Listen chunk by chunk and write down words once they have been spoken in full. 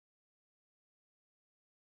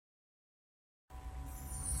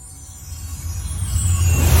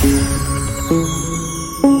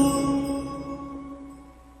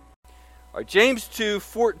right, James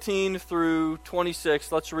 2:14 through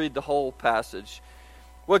 26. Let's read the whole passage.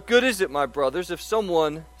 What good is it, my brothers, if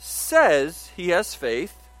someone says he has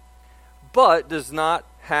faith, but does not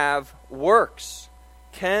have works?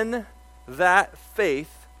 Can that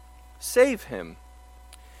faith save him?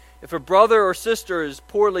 If a brother or sister is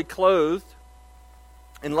poorly clothed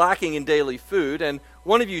and lacking in daily food, and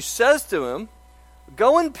one of you says to him,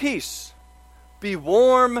 "Go in peace, be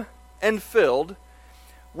warm and filled,"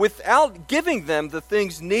 without giving them the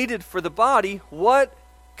things needed for the body, what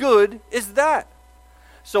good is that?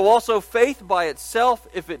 So also faith by itself,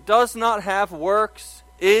 if it does not have works,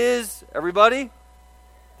 is, everybody,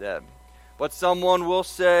 dead. But someone will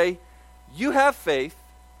say, "You have faith,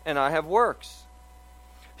 and I have works.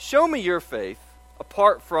 Show me your faith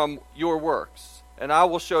apart from your works, and I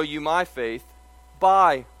will show you my faith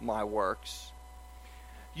by my works.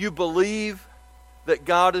 You believe that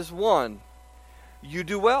God is one. You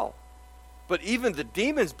do well. But even the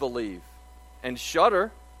demons believe and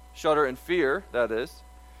shudder in fear," that is.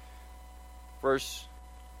 Verse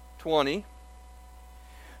 20.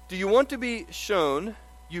 "Do you want to be shown,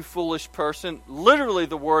 you foolish person?" Literally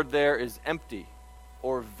the word there is empty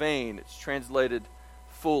or vain. It's translated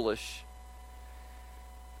foolish.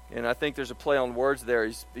 And I think there's a play on words there.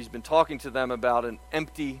 He's been talking to them about an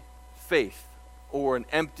empty faith or an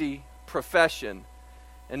empty profession.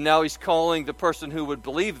 And now he's calling the person who would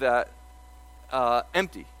believe that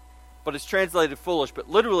empty. But it's translated foolish. But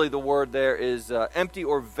literally the word there is empty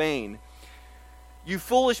or vain. "You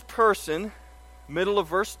foolish person," middle of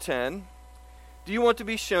verse 10, "do you want to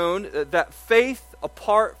be shown that faith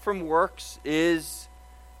apart from works is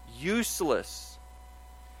useless?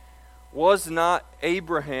 Was not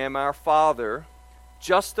Abraham our father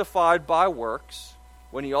justified by works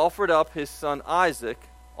when he offered up his son Isaac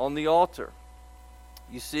on the altar?"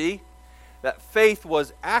 You see, that faith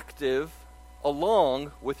was active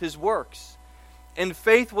along with his works. And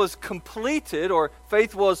faith was completed, or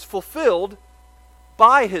faith was fulfilled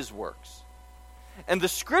by his works. And the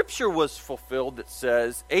scripture was fulfilled that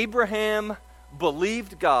says, Abraham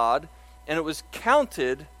believed God, and it was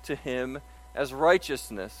counted to him as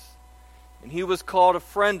righteousness. And he was called a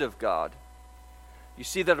friend of God. You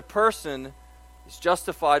see that a person is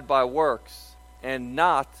justified by works and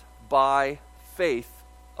not by faith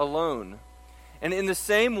alone. And in the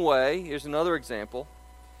same way, here's another example,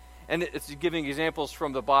 and it's giving examples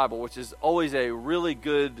from the Bible, which is always a really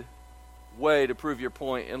good way to prove your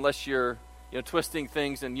point, unless you're twisting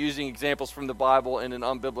things and using examples from the Bible in an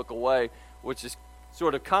unbiblical way, which is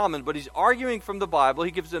sort of common. But he's arguing from the Bible.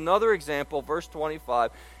 He gives another example, verse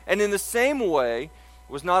 25. "And in the same way,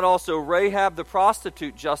 was not also Rahab the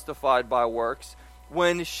prostitute justified by works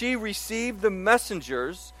when she received the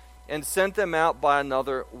messengers and sent them out by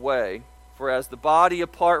another way? For as the body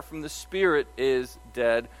apart from the spirit is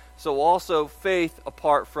dead, so also faith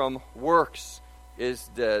apart from works is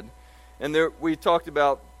dead." And there we talked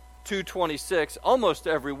about 2:26 almost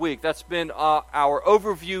every week. That's been our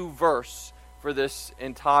overview verse for this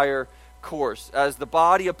entire course. As the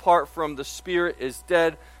body apart from the spirit is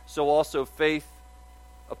dead, so also faith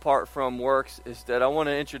apart from works is dead. I want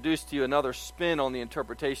to introduce to you another spin on the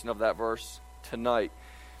interpretation of that verse tonight.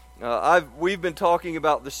 We've been talking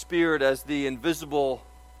about the spirit as the invisible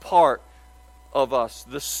part of us,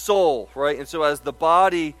 the soul, right? And so as the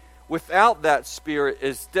body without that spirit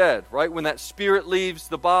is dead, right? When that spirit leaves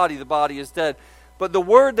the body is dead. But the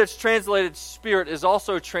word that's translated spirit is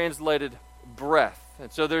also translated breath.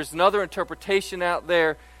 And so there's another interpretation out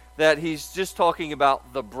there that he's just talking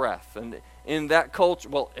about the breath. And in that culture,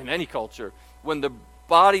 well, in any culture, when the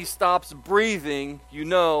body stops breathing,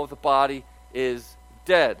 the body is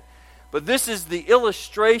dead. But this is the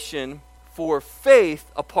illustration for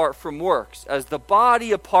faith apart from works. As the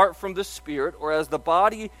body apart from the spirit, or as the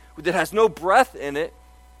body that has no breath in it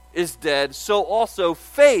is dead, so also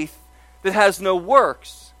faith that has no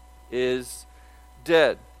works is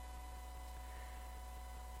dead.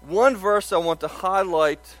 One verse I want to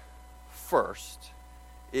highlight first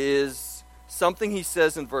is something he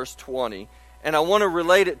says in verse 20, and I want to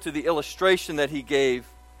relate it to the illustration that he gave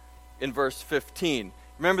in verse 15.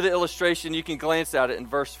 Remember the illustration? You can glance at it in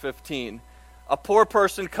verse 15. A poor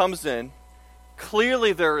person comes in.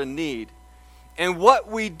 Clearly they're in need. And what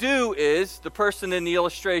we do is, what the person in the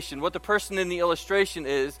illustration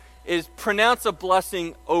is pronounce a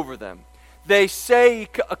blessing over them. They say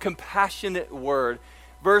a compassionate word.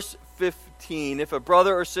 Verse 15, if a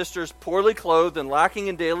brother or sister is poorly clothed and lacking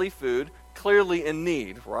in daily food, clearly in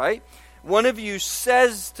need, right? One of you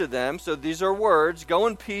says to them, so these are words, "Go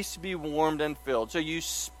in peace, be warmed and filled." So you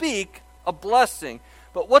speak a blessing.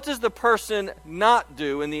 But what does the person not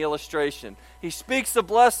do in the illustration? He speaks the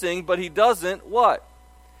blessing, but he doesn't what?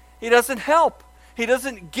 He doesn't help. He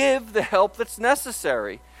doesn't give the help that's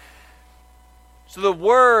necessary. So the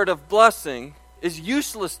word of blessing is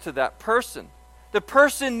useless to that person. The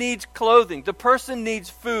person needs clothing. The person needs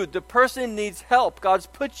food. The person needs help. God's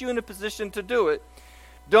put you in a position to do it.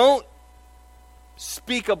 Don't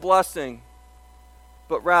speak a blessing,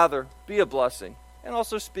 but rather be a blessing. And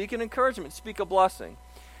also speak an encouragement. Speak a blessing.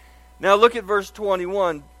 Now look at verse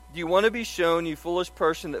 21. Do you want to be shown, you foolish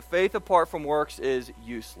person, that faith apart from works is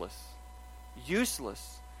useless?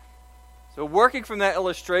 Useless. So working from that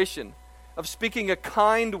illustration of speaking a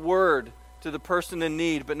kind word to the person in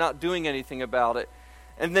need but not doing anything about it,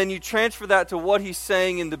 and then you transfer that to what he's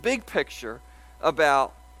saying in the big picture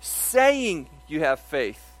about saying you have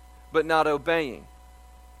faith but not obeying.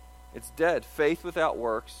 It's dead. Faith without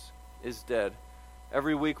works is dead.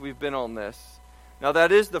 Every week we've been on this. Now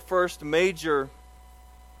that is the first major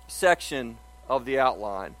section of the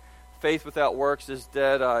outline. Faith without works is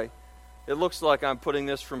dead. It looks like I'm putting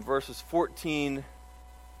this from verses 14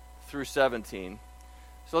 through 17.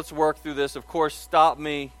 So let's work through this. Of course, stop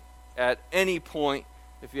me at any point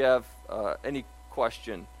if you have any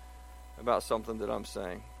question about something that I'm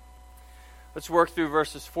saying. Let's work through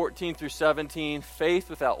verses 14 through 17. Faith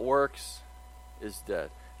without works is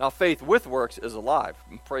dead. Now, faith with works is alive,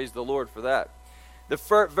 and praise the Lord for that. The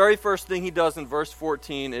very first thing he does in verse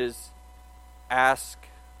 14 is ask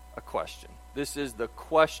a question. This is the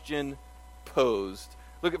question posed.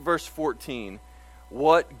 Look at verse 14.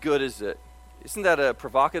 What good is it? Isn't that a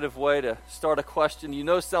provocative way to start a question? You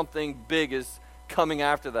know something big is coming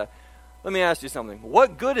after that. Let me ask you something.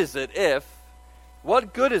 What good is it,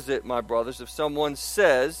 my brothers, if someone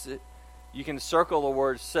says, you can circle the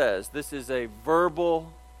word says, this is a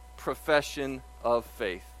verbal profession of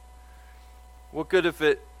faith. What good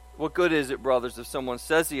is it, brothers, if someone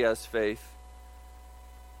says he has faith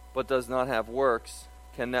but does not have works?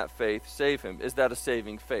 Can that faith save him? Is that a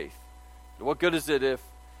saving faith? What good is it if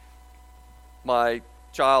my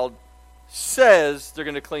child says they're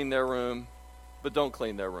going to clean their room but don't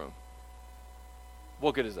clean their room?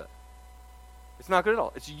 What good is that? It's not good at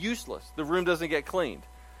all. It's useless. The room doesn't get cleaned.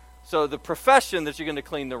 So the profession that you're going to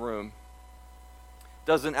clean the room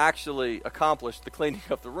doesn't actually accomplish the cleaning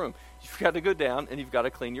of the room. You've got to go down and you've got to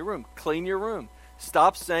clean your room. Clean your room.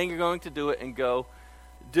 Stop saying you're going to do it and go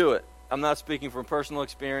do it. I'm not speaking from personal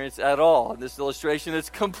experience at all. In this illustration, it's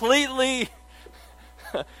completely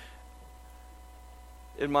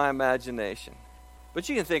in my imagination. But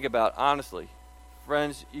you can think about, honestly,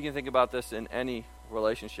 friends, you can think about this in any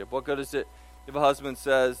relationship. What good is it if a husband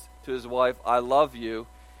says to his wife, I love you,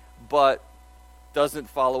 but doesn't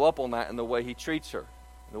follow up on that in the way he treats her,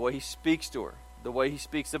 the way he speaks to her, the way he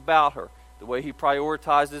speaks about her, the way he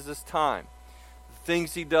prioritizes his time, the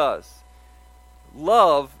things he does?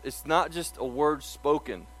 Love is not just a word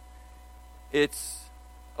spoken. It's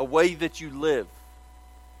a way that you live.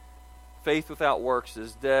 Faith without works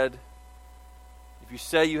is dead. If you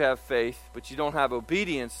say you have faith, but you don't have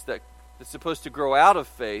obedience that's supposed to grow out of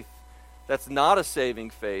faith, that's not a saving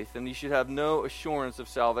faith, and you should have no assurance of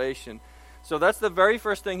salvation. So that's the very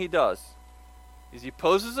first thing he does, is he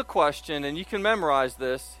poses a question, and you can memorize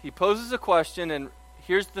this. He poses a question, and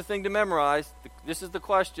here's the thing to memorize. This is the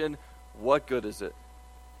question. What good is it?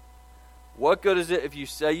 What good is it if you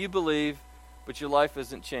say you believe, but your life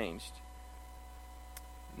isn't changed?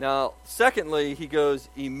 Now, secondly, he goes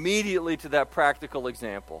immediately to that practical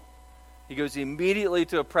example. He goes immediately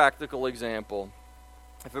to a practical example.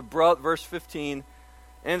 If verse 15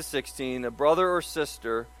 and 16, a brother or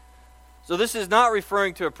sister. So this is not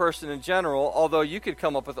referring to a person in general, although you could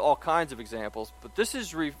come up with all kinds of examples, but this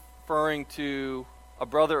is referring to a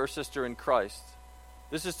brother or sister in Christ.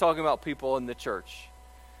 This is talking about people in the church.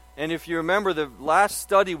 And if you remember the last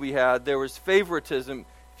study we had, there was favoritism.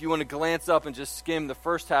 If you want to glance up and just skim the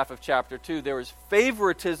first half of chapter 2, there was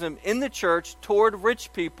favoritism in the church toward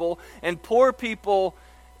rich people, and poor people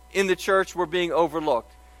in the church were being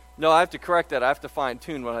overlooked. No, I have to correct that. I have to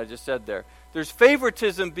fine-tune what I just said there. There's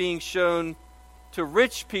favoritism being shown to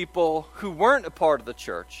rich people who weren't a part of the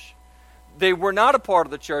church. They were not a part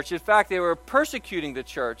of the church. In fact, they were persecuting the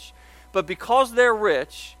church. But because they're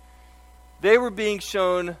rich, they were being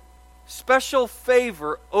shown special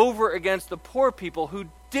favor over against the poor people who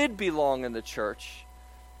did belong in the church.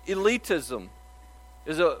 Elitism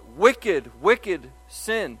is a wicked, wicked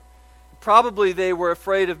sin. Probably they were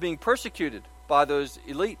afraid of being persecuted by those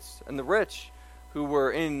elites and the rich who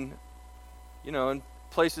were in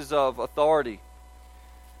places of authority.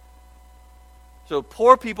 So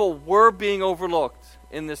poor people were being overlooked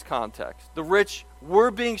in this context. The rich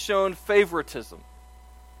were being shown favoritism,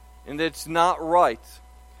 and it's not right.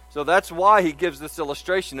 So that's why he gives this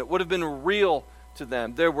illustration. It would have been real to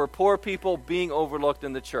them. There were poor people being overlooked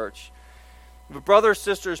in the church. If a brother or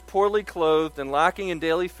sister is poorly clothed and lacking in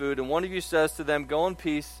daily food, and one of you says to them, "Go in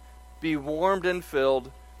peace, be warmed and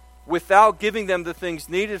filled," without giving them the things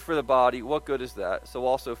needed for the body, what good is that? So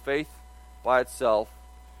also faith by itself,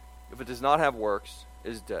 if it does not have works,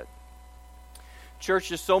 is dead. Church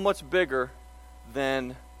is so much bigger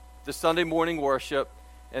than the Sunday morning worship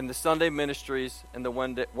and the Sunday ministries and the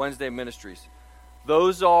Wednesday ministries.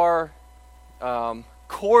 Those are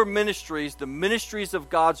core ministries, the ministries of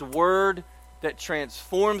God's Word that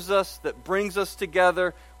transforms us, that brings us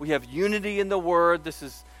together. We have unity in the Word. This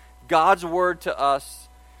is God's Word to us.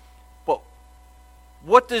 But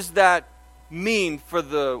what does that mean for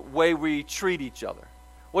the way we treat each other?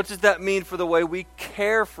 What does that mean for the way we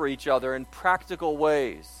care for each other in practical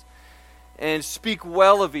ways and speak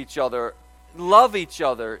well of each other, love each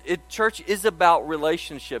other? Church is about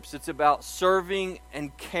relationships. It's about serving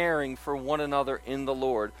and caring for one another in the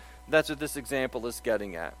Lord. That's what this example is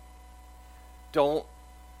getting at. Don't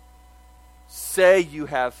say you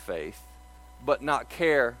have faith, but not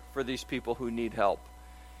care for these people who need help.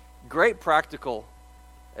 Great practical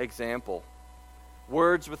example.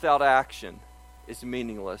 Words without action is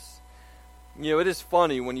meaningless. You know, it is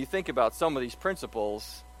funny when you think about some of these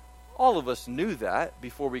principles. All of us knew that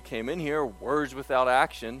before we came in here. Words without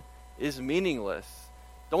action is meaningless.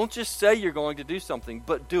 Don't just say you're going to do something,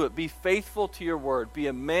 but do it. Be faithful to your word. Be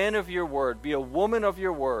a man of your word. Be a woman of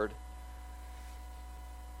your word.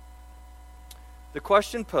 The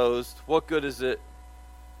question posed, what good is it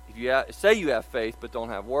if you say you have faith but don't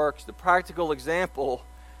have works? The practical example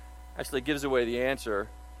actually gives away the answer.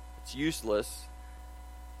 It's useless.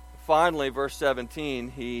 Finally, verse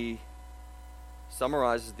 17, he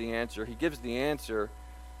summarizes the answer. He gives the answer.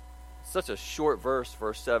 It's such a short verse,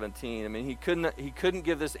 verse 17. I mean, he couldn't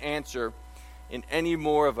give this answer in any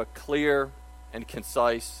more of a clear and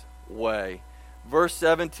concise way. Verse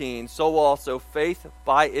 17, so also faith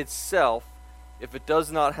by itself, if it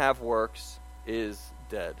does not have works, is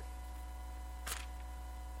dead.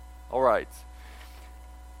 All right.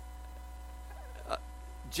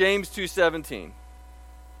 James 2:17.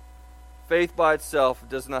 Faith by itself, if it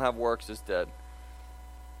does not have works, is dead.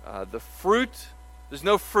 The fruit, there's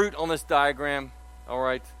no fruit on this diagram, all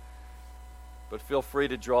right? But feel free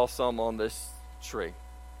to draw some on this tree.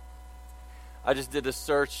 I just did a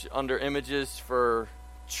search under images for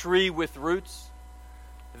tree with roots.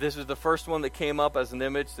 This was the first one that came up as an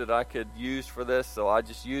image that I could use for this, so I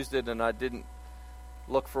just used it and I didn't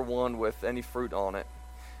look for one with any fruit on it.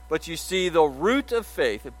 But you see the root of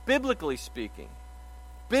faith, biblically speaking,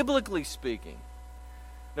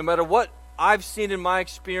 no matter what I've seen in my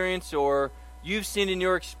experience or you've seen in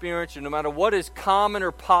your experience, or no matter what is common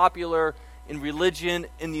or popular in religion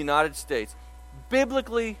in the United States,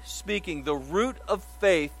 biblically speaking, the root of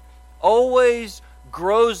faith always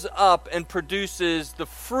grows up and produces the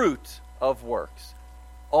fruit of works.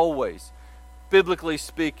 Always. Biblically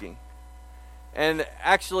speaking. And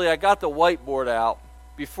actually, I got the whiteboard out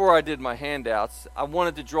before I did my handouts. I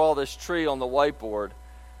wanted to draw this tree on the whiteboard.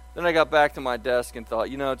 Then I got back to my desk and thought,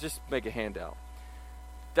 just make a handout.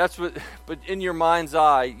 But in your mind's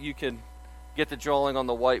eye, you can get the drawing on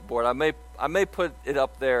the whiteboard. I may put it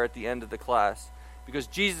up there at the end of the class, because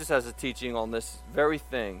Jesus has a teaching on this very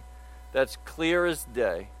thing that's clear as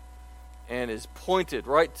day and is pointed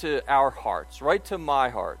right to our hearts, right to my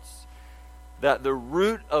hearts, that the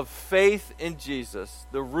root of faith in Jesus,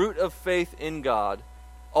 the root of faith in God,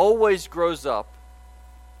 always grows up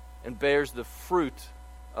and bears the fruit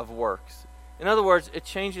of works. In other words, it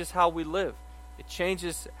changes how we live. It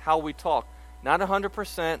changes how we talk. Not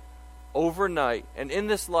 100% overnight. And in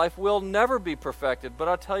this life, we'll never be perfected. But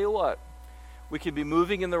I'll tell you what, we can be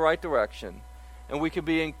moving in the right direction. And we can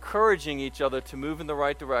be encouraging each other to move in the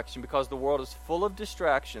right direction, because the world is full of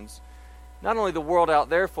distractions. Not only the world out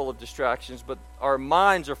there full of distractions, but our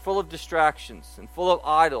minds are full of distractions and full of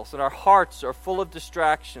idols. And our hearts are full of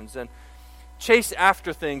distractions and chase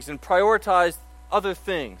after things and prioritize other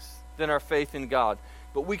things than our faith in God.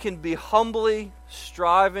 But we can be humbly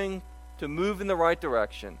striving to move in the right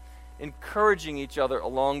direction, encouraging each other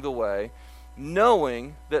along the way,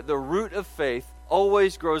 knowing that the root of faith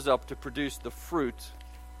always grows up to produce the fruit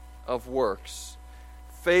of works.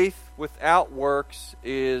 Faith without works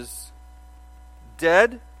is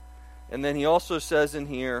dead. And then he also says in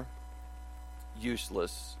here,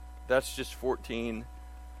 useless. That's just 14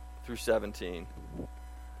 through 17.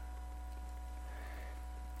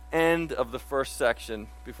 And end of the first section.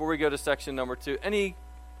 Before we go to section number 2, any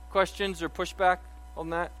questions or pushback on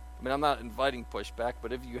that? I mean, I'm not inviting pushback,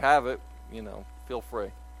 but if you have it, feel free.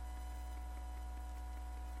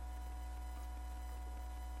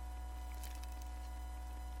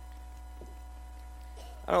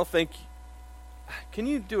 I don't think... Can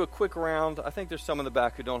you do a quick round? I think there's some in the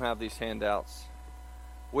back who don't have these handouts.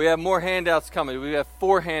 We have more handouts coming. We have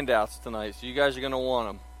 4 handouts tonight, so you guys are going to want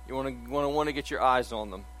them. You want to get your eyes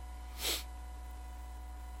on them.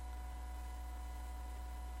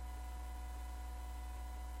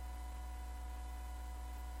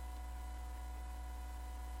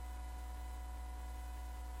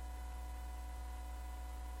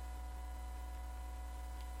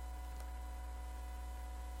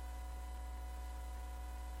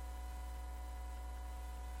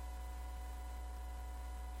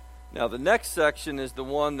 Now, the next section is the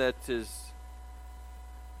one that is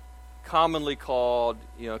commonly called,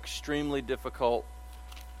 extremely difficult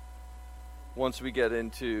once we get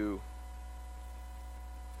into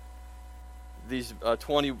these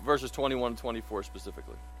verses 21 and 24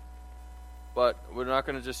 specifically. But we're not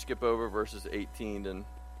going to just skip over verses 18 and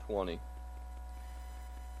 20.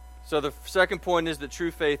 So the second point is that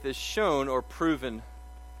true faith is shown or proven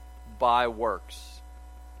by works.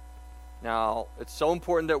 Now, it's so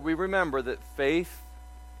important that we remember that faith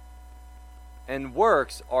and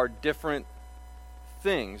works are different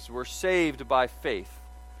things. We're saved by faith.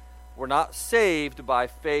 We're not saved by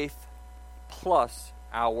faith plus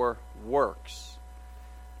our works.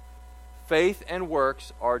 Faith and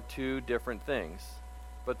works are 2 different things,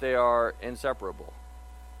 but they are inseparable.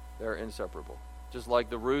 They're inseparable. Just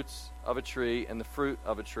like the roots of a tree and the fruit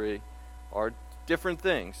of a tree are different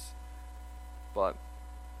things, but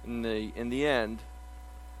in the end,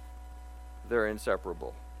 they're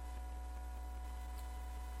inseparable.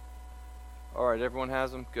 All right, everyone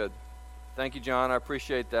has them? Good. Thank you, John. I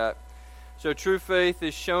appreciate that. So true faith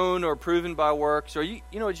is shown or proven by works. Or you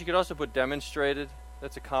know what, you could also put demonstrated.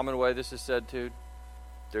 That's a common way this is said too.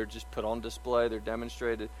 They're just put on display. They're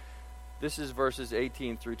demonstrated. This is verses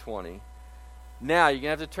 18 through 20. Now, you're going to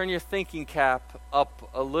have to turn your thinking cap up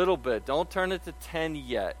a little bit. Don't turn it to 10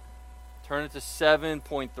 yet. Turn it to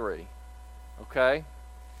 7.3, okay?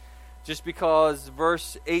 Just because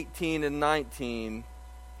verse 18 and 19,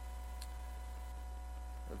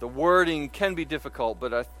 the wording can be difficult,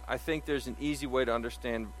 but I think there's an easy way to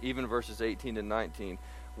understand even verses 18 and 19.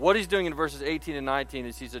 What he's doing in verses 18 and 19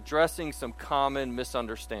 is he's addressing some common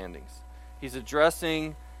misunderstandings. He's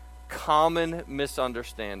addressing common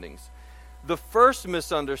misunderstandings. The first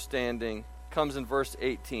misunderstanding comes in verse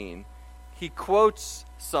 18. He quotes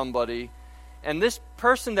somebody, and this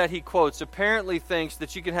person that he quotes apparently thinks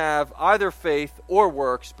that you can have either faith or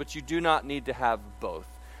works, but you do not need to have both.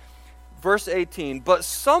 Verse 18, but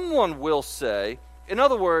someone will say, in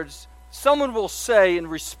other words, someone will say in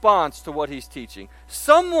response to what he's teaching,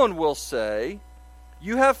 someone will say,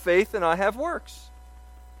 you have faith and I have works.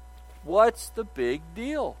 What's the big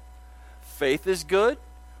deal? Faith is good.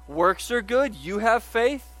 Works are good. You have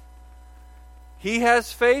faith. He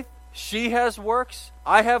has faith. She has works.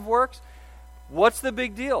 I have works. What's the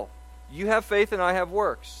big deal? You have faith and I have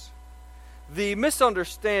works. The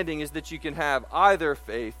misunderstanding is that you can have either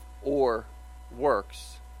faith or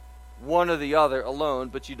works. One or the other alone,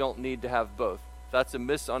 but you don't need to have both. That's a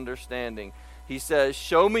misunderstanding. He says,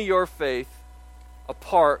 show me your faith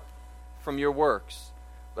apart from your works,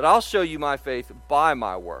 but I'll show you my faith by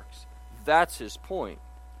my works. That's his point.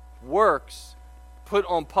 Works put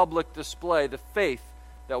on public display the faith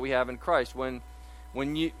that we have in Christ. When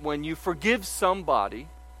you forgive somebody,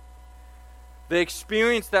 they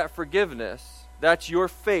experience that forgiveness. That's your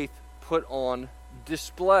faith put on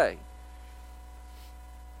display.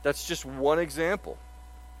 That's just one example.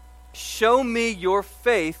 Show me your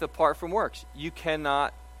faith apart from works. You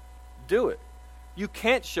cannot do it. You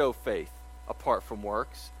can't show faith apart from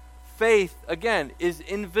works. Faith, again, is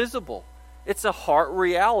invisible. It's a heart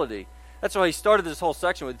reality. That's why he started this whole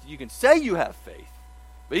section with, you can say you have faith,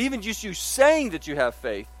 but even just you saying that you have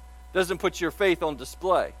faith doesn't put your faith on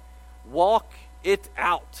display. Walk it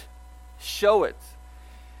out. Show it.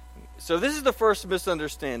 So this is the first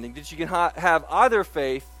misunderstanding, that you can have either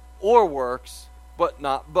faith or works, but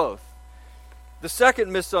not both. The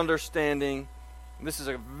second misunderstanding, this is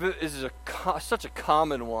such a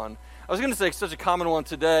common one. I was going to say such a common one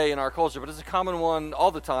today in our culture, but it's a common one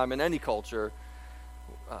all the time in any culture,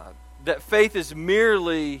 that faith is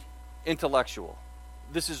merely intellectual.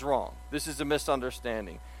 This is wrong. This is a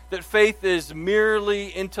misunderstanding. That faith is merely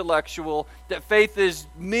intellectual, that faith is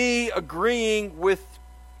me agreeing with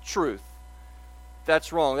truth.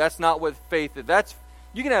 That's wrong. That's not what faith is.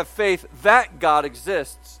 You can have faith that God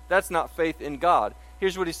exists. That's not faith in God.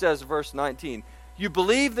 Here's what he says, verse 19. You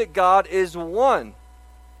believe that God is one.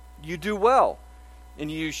 You do well.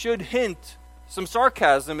 And you should hint some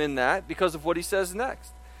sarcasm in that because of what he says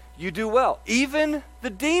next. You do well. Even the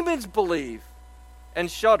demons believe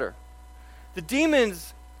and shudder. The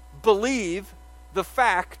demons believe the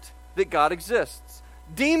fact that God exists.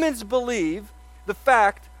 Demons believe the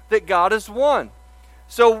fact that God is one.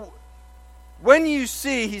 So when you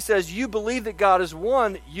see, he says, you believe that God is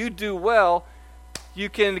one, you do well, you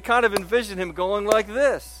can kind of envision him going like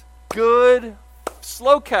this. Good,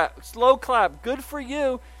 slow clap, good for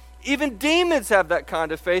you. Even demons have that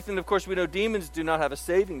kind of faith. And of course we know demons do not have a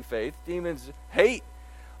saving faith. Demons hate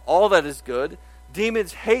all that is good.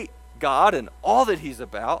 Demons hate God and all that he's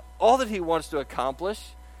about, all that he wants to accomplish.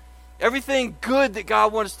 Everything good that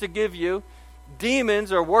God wants to give you,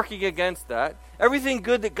 demons are working against that. Everything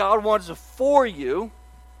good that God wants for you,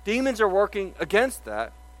 demons are working against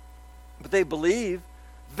that. But they believe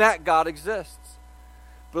that God exists.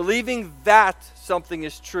 Believing that something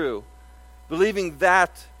is true, believing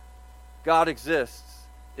that God exists,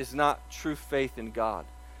 is not true faith in God.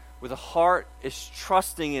 Where the heart is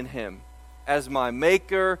trusting in him as my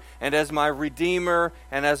maker and as my redeemer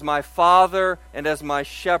and as my father and as my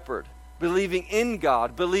shepherd. Believing in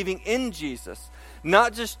God, believing in Jesus.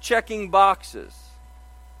 Not just checking boxes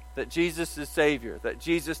that Jesus is Savior, that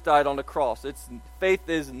Jesus died on the cross. Faith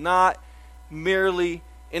is not merely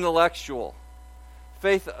intellectual.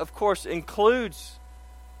 Faith, of course, includes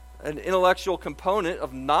an intellectual component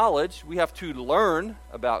of knowledge. We have to learn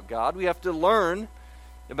about God. We have to learn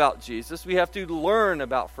about Jesus. We have to learn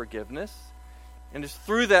about forgiveness. And it's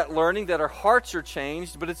through that learning that our hearts are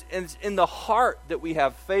changed, but it's in the heart that we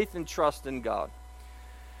have faith and trust in God.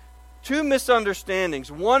 Two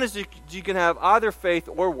misunderstandings. One is you can have either faith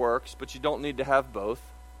or works, but you don't need to have both.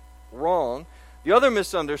 Wrong. The other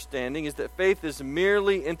misunderstanding is that faith is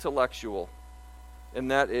merely intellectual,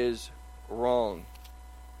 and that is wrong.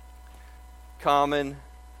 Common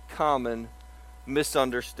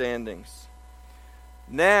misunderstandings.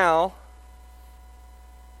 Now,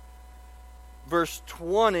 verse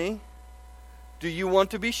 20, do you want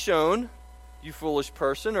to be shown, you foolish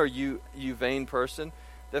person, or you vain person,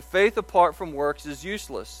 that faith apart from works is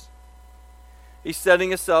useless? He's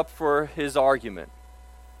setting us up for his argument.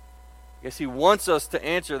 I guess he wants us to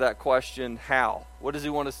answer that question, how? What does he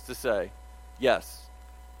want us to say? Yes,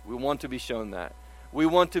 we want to be shown that. We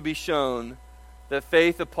want to be shown that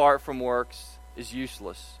faith apart from works is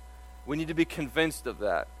useless. We need to be convinced of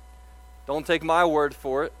that. Don't take my word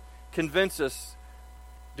for it. Convince us.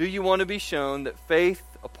 Do you want to be shown that faith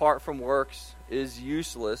apart from works is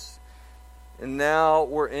useless? And now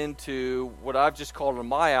we're into what I've just called in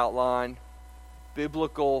my outline,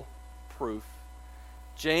 biblical proof.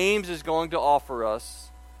 James is going to offer us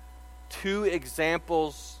two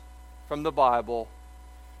examples from the Bible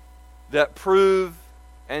that prove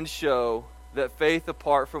and show that faith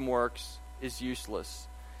apart from works is useless.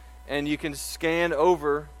 And you can scan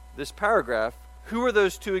over this paragraph. Who are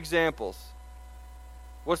those two examples?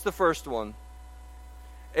 What's the first one?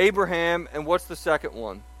 Abraham, and what's the second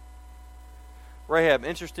one? Rahab.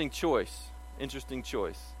 Interesting choice.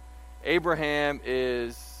 Abraham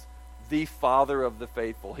is the father of the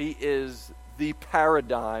faithful. He is the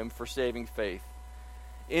paradigm for saving faith.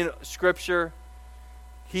 In Scripture,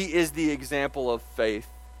 he is the example of faith.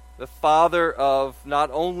 The father of not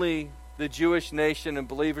only the Jewish nation and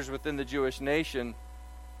believers within the Jewish nation,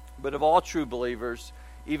 but of all true believers,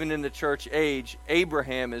 even in the church age.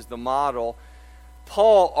 Abraham is the model.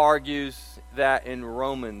 Paul argues that in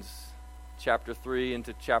Romans chapter 3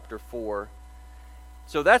 into chapter 4.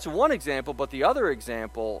 So that's one example, but the other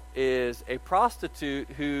example is a prostitute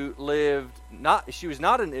who she was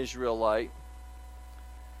not an Israelite.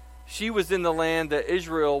 She was in the land that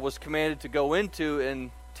Israel was commanded to go into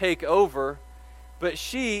and take over, but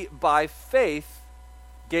she, by faith,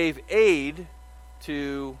 gave aid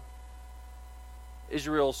to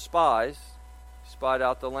Israel's spies, spied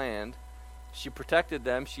out the land. She protected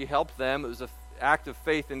them. She helped them. It was an act of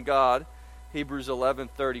faith in God. Hebrews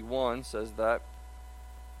 11:31 says that.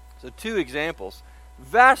 So two examples.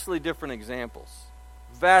 Vastly different examples.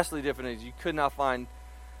 You could not find,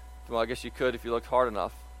 well, I guess you could if you looked hard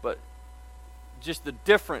enough, but just the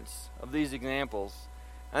difference of these examples.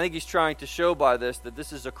 I think he's trying to show by this that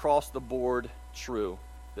this is across the board true,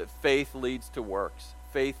 that faith leads to works.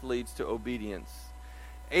 Faith leads to obedience.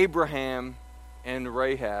 Abraham and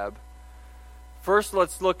Rahab. First,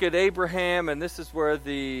 let's look at Abraham, and this is where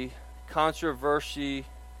the controversy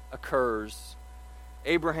occurs.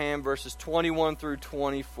 Abraham, verses 21 through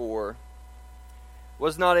 24.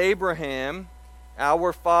 Was not Abraham,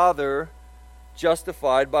 our father,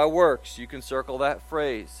 justified by works? You can circle that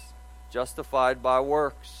phrase. Justified by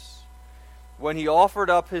works. When he offered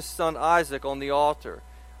up his son Isaac on the altar.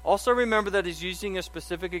 Also remember that he's using a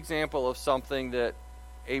specific example of something that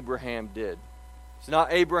Abraham did. It's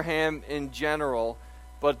not Abraham in general,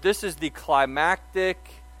 but this is the climactic,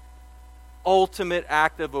 ultimate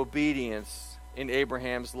act of obedience in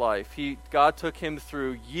Abraham's life. God took him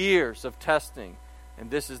through years of testing, and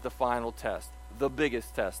this is the final test, the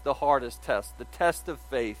biggest test, the hardest test, the test of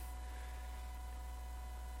faith.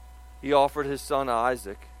 He offered his son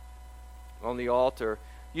Isaac on the altar.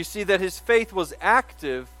 You see that his faith was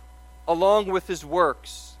active along with his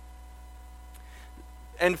works.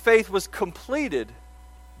 And faith was completed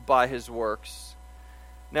by his works.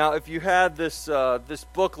 Now, if you had this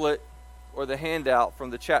booklet or the handout from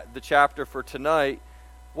the chapter for tonight,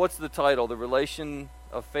 what's the title? The relation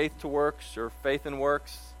of faith to works, or faith and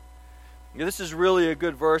works? Now, this is really a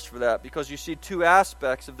good verse for that, because you see two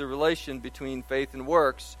aspects of the relation between faith and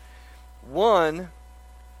works. One,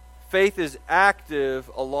 faith is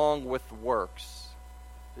active along with works.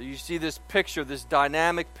 You see this picture, this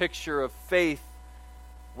dynamic picture of faith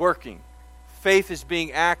working. Faith is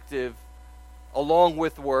being active along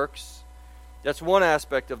with works. That's one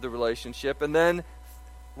aspect of the relationship. And then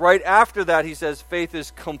right after that, he says faith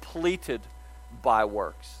is completed by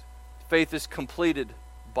works. Faith is completed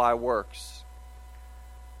by works.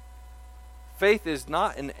 Faith is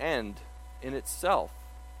not an end in itself.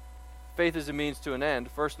 Faith is a means to an end.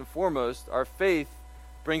 First and foremost, our faith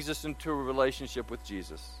brings us into a relationship with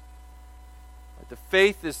Jesus. The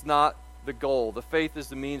faith is not the goal. The faith is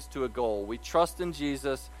the means to a goal. We trust in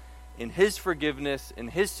Jesus, in his forgiveness, in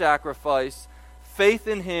his sacrifice. Faith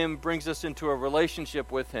in him brings us into a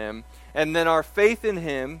relationship with him. And then our faith in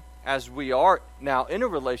him, as we are now in a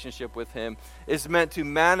relationship with him, is meant to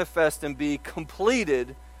manifest and be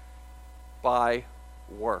completed by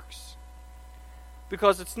works.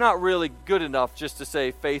 Because it's not really good enough just to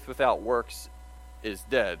say faith without works is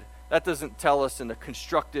dead. That doesn't tell us in a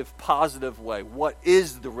constructive, positive way what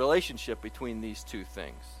is the relationship between these two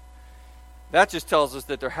things. That just tells us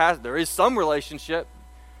that there is some relationship.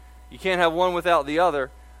 You can't have one without the other.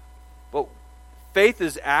 But faith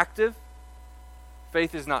is active.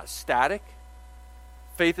 Faith is not static.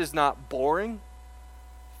 Faith is not boring.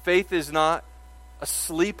 Faith is not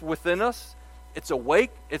asleep within us. It's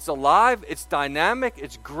awake, it's alive, it's dynamic,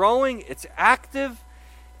 it's growing, it's active.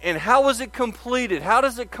 And how is it completed? How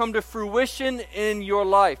does it come to fruition in your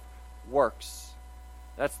life? Works.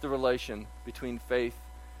 That's the relation between faith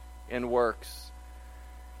and works.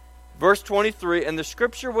 Verse 23, and the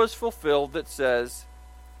scripture was fulfilled that says,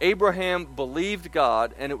 Abraham believed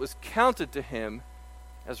God, and it was counted to him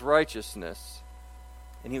as righteousness,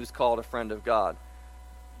 and he was called a friend of God.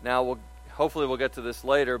 Now, hopefully we'll get to this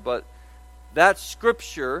later, but that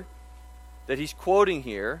scripture that he's quoting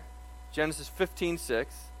here, Genesis 15:6,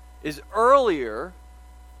 is earlier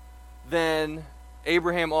than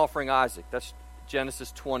Abraham offering Isaac. That's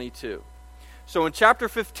Genesis 22. So in chapter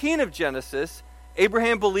 15 of Genesis,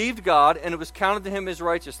 Abraham believed God, and it was counted to him as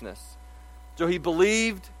righteousness. So he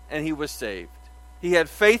believed, and he was saved. He had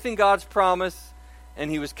faith in God's promise,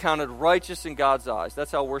 and he was counted righteous in God's eyes.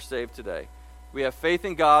 That's how we're saved today. We have faith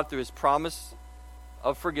in God through his promise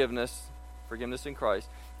of forgiveness in Christ,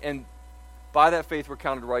 and by that faith we're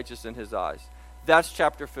counted righteous in his eyes. That's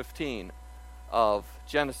chapter 15 of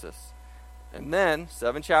Genesis. And then,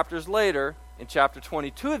 7 chapters later, in chapter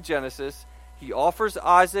 22 of Genesis, he offers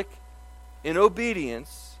Isaac in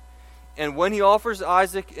obedience, and when he offers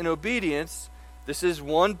Isaac in obedience, this is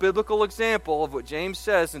one biblical example of what James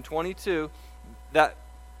says in 22, that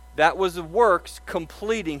was works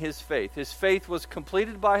completing his faith. His faith was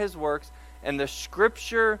completed by his works, and the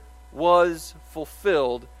scripture was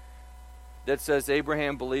fulfilled that says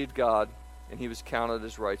Abraham believed God and he was counted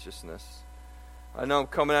as righteousness. I know I'm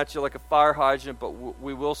coming at you like a fire hydrant, but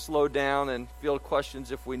we will slow down and field questions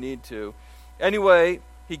if we need to. Anyway,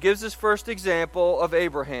 he gives his first example of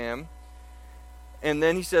Abraham, and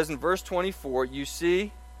then he says in verse 24, you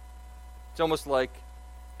see, it's almost like,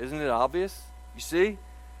 isn't it obvious? You see,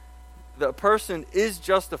 the person is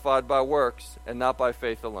justified by works and not by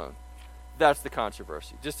faith alone. That's the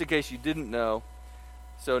controversy, just in case you didn't know.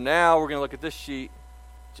 So now we're going to look at this sheet.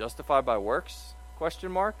 Justified by works?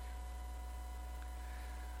 Question mark.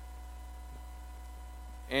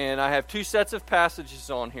 And I have 2 sets of passages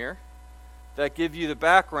on here that give you the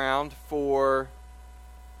background for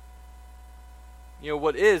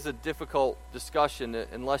what is a difficult discussion,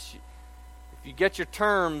 unless if you get your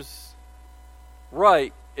terms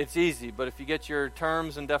right, it's easy. But if you get your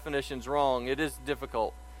terms and definitions wrong, it is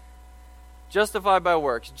difficult. Justified by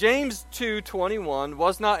works. James 2:21,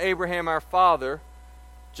 was not Abraham our father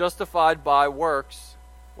justified by works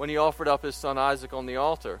when he offered up his son Isaac on the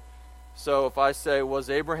altar? So if I say, was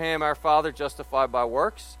Abraham our father justified by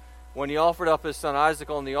works when he offered up his son Isaac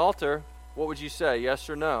on the altar, what would you say, yes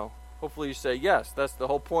or no? Hopefully you say yes. That's the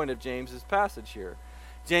whole point of James's passage here.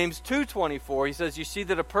 James 2:24, he says, you see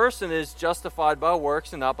that a person is justified by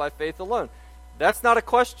works and not by faith alone. That's not a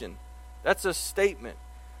question. That's a statement.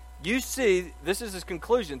 You see, this is his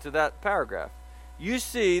conclusion to that paragraph. You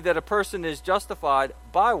see that a person is justified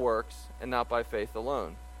by works and not by faith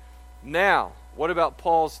alone. Now, what about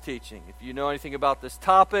Paul's teaching? If you know anything about this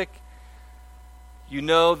topic, you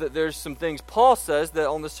know that there's some things Paul says that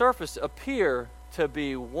on the surface appear to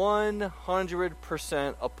be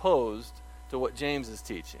 100% opposed to what James is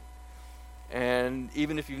teaching. And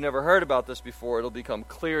even if you've never heard about this before, it'll become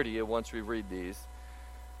clear to you once we read these.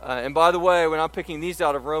 And by the way, when I'm picking these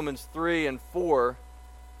out of Romans 3 and 4,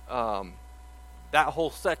 that whole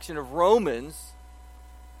section of Romans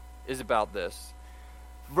is about this.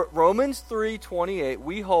 Romans 3:28,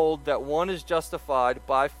 we hold that one is justified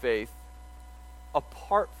by faith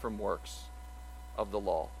apart from works of the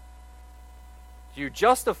law. You're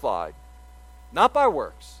justified, not by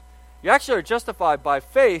works. You actually are justified by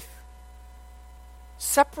faith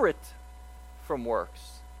separate from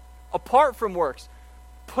works, apart from works.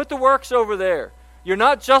 Put the works over there. You're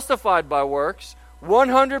not justified by works.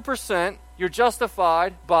 100% you're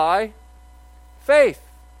justified by faith.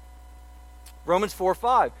 Romans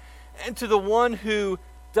 4:5. And to the one who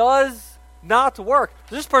does not work.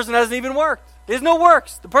 This person hasn't even worked. There's no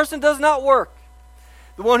works. The person does not work.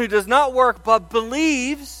 The one who does not work but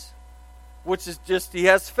believes, which is just he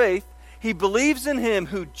has faith, he believes in him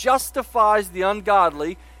who justifies the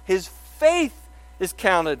ungodly. His faith is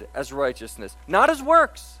counted as righteousness, not as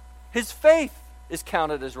works. His faith is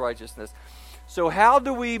counted as righteousness. So how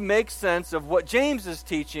do we make sense of what James is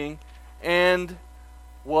teaching and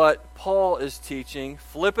what Paul is teaching?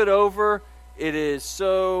 Flip it over. It is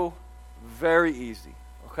so very easy.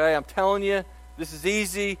 Okay, I'm telling you, this is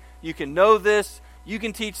easy. You can know this. You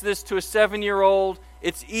can teach this to a 7-year-old.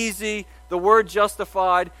 It's easy. The word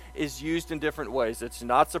justified is used in different ways. It's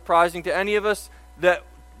not surprising to any of us that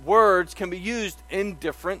words can be used in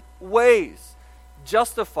different ways.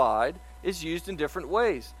 Justified is used in different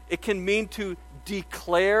ways. It can mean to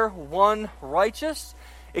declare one righteous.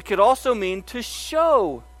 It could also mean to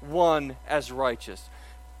show one as righteous.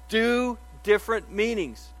 Two different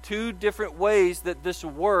meanings, two different ways that this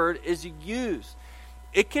word is used.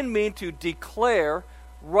 It can mean to declare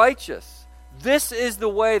righteous. This is the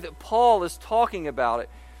way that Paul is talking about it.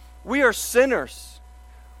 We are sinners.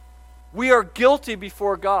 We are guilty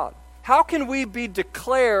before God. How can we be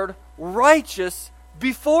declared righteous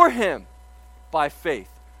before Him? By faith,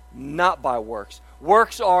 not by works.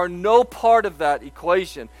 Works are no part of that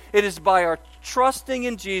equation. It is by our trusting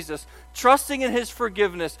in Jesus, trusting in His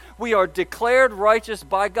forgiveness, we are declared righteous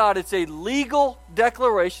by God. It's a legal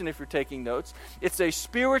declaration, if you're taking notes. It's a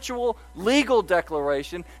spiritual, legal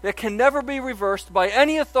declaration that can never be reversed by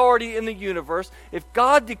any authority in the universe. If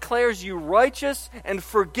God declares you righteous and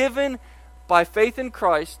forgiven by faith in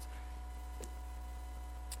Christ,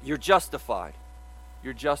 you're justified.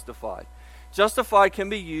 You're justified. Justified can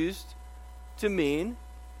be used to mean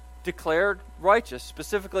declared righteous.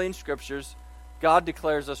 Specifically in Scriptures, God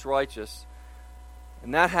declares us righteous.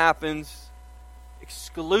 And that happens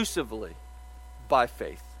exclusively by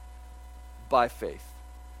faith. By faith.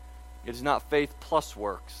 It is not faith plus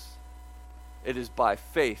works. It is by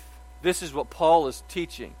faith. This is what Paul is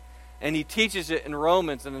teaching. And he teaches it in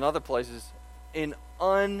Romans and in other places in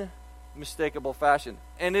unmistakable fashion.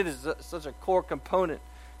 And it is such a core component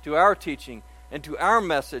to our teaching and to our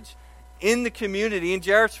message in the community, in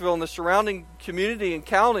Jarrettsville and the surrounding community and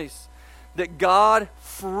counties, that God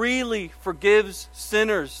freely forgives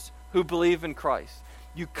sinners who believe in Christ.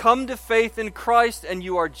 You come to faith in Christ and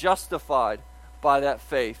you are justified by that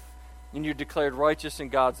faith. And you're declared righteous in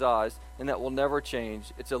God's eyes, and that will never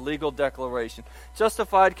change. It's a legal declaration.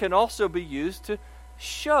 Justified can also be used to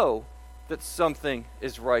show that something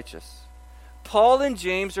is righteous. Paul and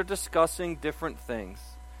James are discussing different things.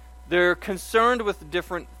 They're concerned with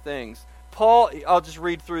different things. Paul, I'll just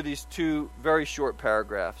read through these two very short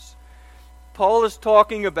paragraphs. Paul is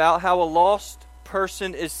talking about how a lost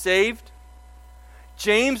person is saved.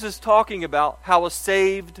 James is talking about how a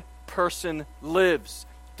saved person lives.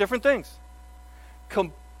 Different things.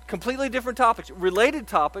 Completely different topics. Related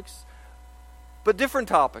topics, but different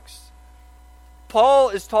topics. Paul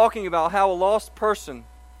is talking about how a lost person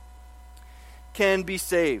can be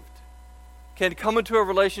saved, can come into a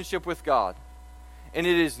relationship with God. And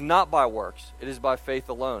it is not by works. It is by faith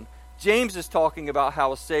alone. James is talking about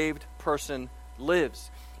how a saved person lives.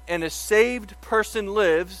 And a saved person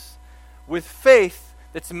lives with faith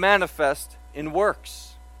that's manifest in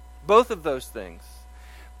works. Both of those things.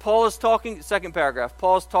 Paul is talking, second paragraph,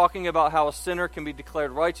 Paul is talking about how a sinner can be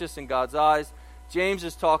declared righteous in God's eyes. James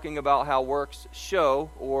is talking about how works show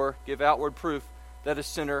or give outward proof that a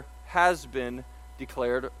sinner has been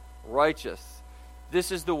declared righteous.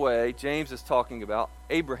 This is the way James is talking about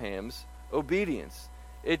Abraham's obedience.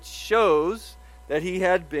 It shows that he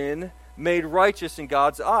had been made righteous in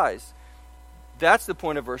God's eyes. That's the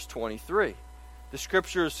point of verse 23. The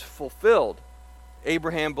scripture is fulfilled.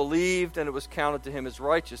 Abraham believed and it was counted to him as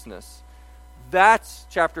righteousness. That's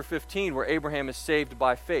chapter 15 where Abraham is saved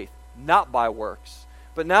by faith, not by works.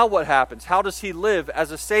 But now what happens? How does he live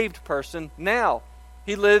as a saved person now?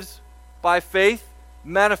 He lives by faith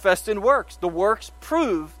manifest in works. The works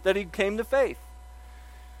prove that he came to faith.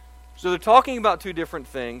 So they're talking about two different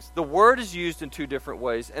things. The word is used in two different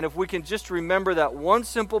ways. And if we can just remember that one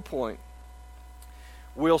simple point,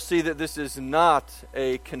 we'll see that this is not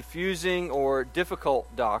a confusing or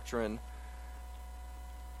difficult doctrine.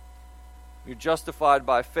 You're justified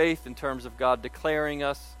by faith in terms of God declaring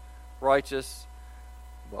us righteous.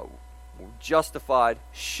 But we're justified,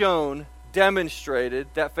 shown, demonstrated.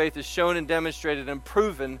 That faith is shown and demonstrated and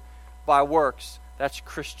proven by works. That's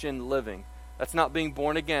Christian living. That's not being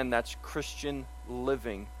born again. That's Christian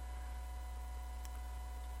living.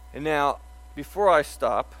 And now, before I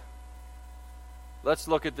stop, let's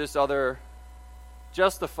look at this other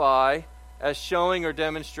justify as showing or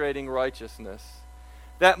demonstrating righteousness.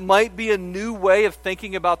 That might be a new way of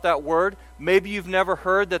thinking about that word. Maybe you've never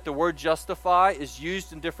heard that the word justify is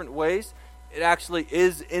used in different ways. It actually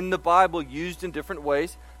is in the Bible used in different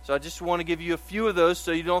ways. So I just want to give you a few of those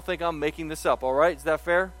so you don't think I'm making this up. All right? Is that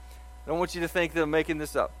fair? I don't want you to think that I'm making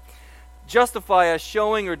this up. Justify as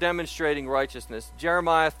showing or demonstrating righteousness.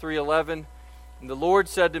 Jeremiah 3:11. And the Lord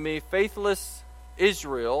said to me, faithless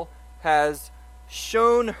Israel has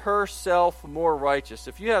shown herself more righteous.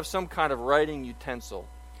 If you have some kind of writing utensil,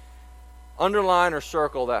 underline or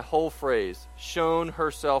circle that whole phrase, shown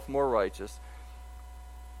herself more righteous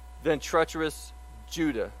than treacherous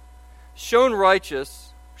Judah. Shown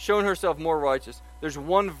herself more righteous. There's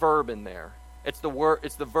one verb in there. It's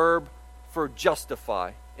the verb for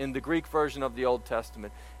justify in the Greek version of the Old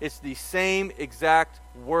Testament. It's the same exact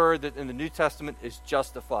word that in the New Testament is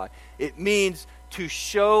justify. It means to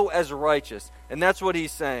show as righteous. And that's what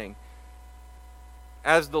he's saying.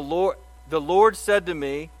 As the Lord said to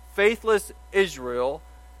me, faithless Israel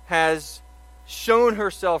has shown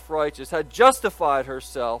herself righteous, had justified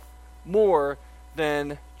herself more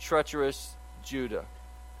than treacherous Judah.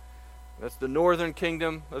 That's the northern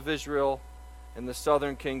kingdom of Israel and the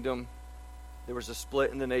southern kingdom. There was a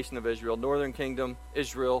split in the nation of Israel. Northern kingdom,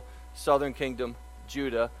 Israel. Southern kingdom,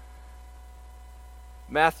 Judah.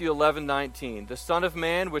 Matthew 11:19. The Son of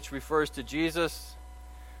Man, which refers to Jesus,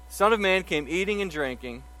 the Son of Man came eating and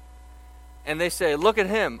drinking, and they say, look at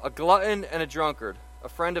him, a glutton and a drunkard, a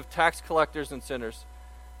friend of tax collectors and sinners.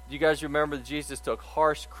 Do you guys remember that Jesus took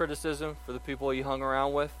harsh criticism for the people he hung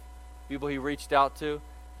around with, people he reached out to,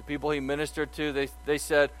 the people he ministered to? They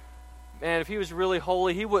said, man, if he was really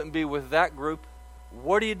holy, he wouldn't be with that group.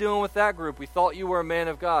 What are you doing with that group? We thought you were a man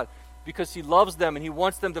of God. Because he loves them and he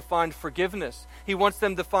wants them to find forgiveness. He wants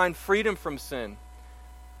them to find freedom from sin.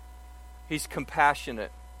 He's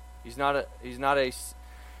compassionate. He's not a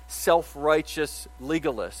self-righteous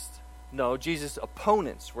legalist. No, Jesus'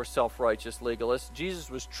 opponents were self-righteous legalists. Jesus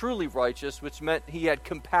was truly righteous, which meant he had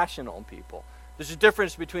compassion on people. There's a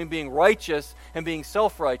difference between being righteous and being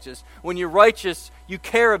self-righteous. When you're righteous, you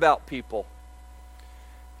care about people.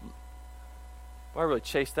 Well, I really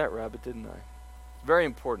chased that rabbit, didn't I? Very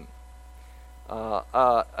important.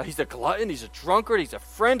 He's a glutton, he's a drunkard, he's a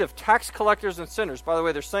friend of tax collectors and sinners. By the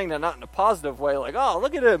way, they're saying that not in a positive way, like, oh,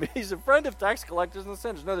 look at him, he's a friend of tax collectors and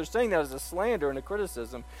sinners. No, they're saying that as a slander and a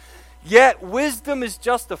criticism. Yet wisdom is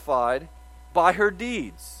justified by her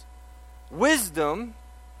deeds. Wisdom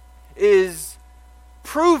is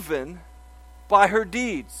proven by her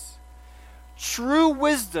deeds. True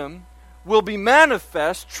wisdom will be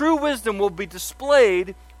manifest, true wisdom will be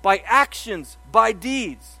displayed by actions, by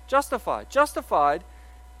deeds. Justified. Justified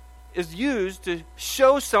is used to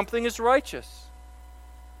show something is righteous.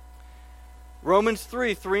 Romans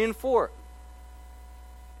 3 and 4.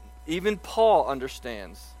 Even Paul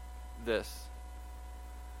understands this.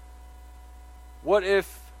 What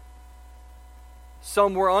if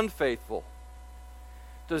some were unfaithful?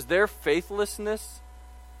 Does their faithlessness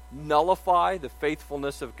nullify the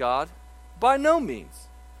faithfulness of God? By no means.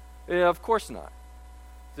 Of course not.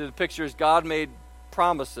 The picture is God made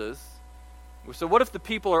promises. So what if the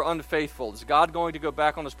people are unfaithful? Is God going to go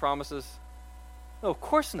back on his promises? No, of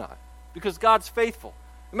course not. Because God's faithful.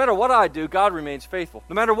 No matter what I do, God remains faithful.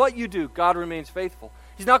 No matter what you do, God remains faithful.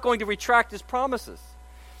 He's not going to retract his promises.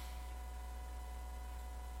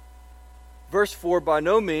 Verse 4, by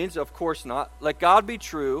no means, of course not. Let God be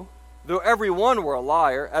true, though every one were a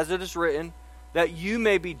liar, as it is written, that you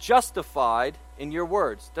may be justified in your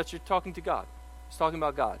words. That's you're talking to God. He's talking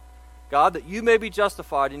about God. God, that you may be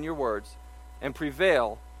justified in your words and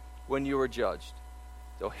prevail when you are judged.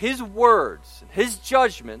 So his words, his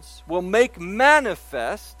judgments will make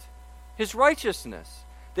manifest his righteousness.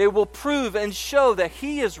 They will prove and show that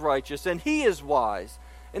he is righteous and he is wise.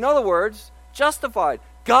 In other words, justified.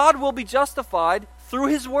 God will be justified through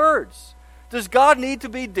his words. Does God need to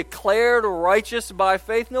be declared righteous by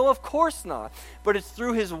faith? No, of course not. But it's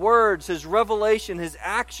through his words, his revelation, his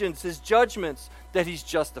actions, his judgments that he's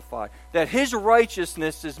justified. That his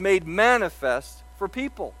righteousness is made manifest for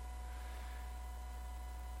people.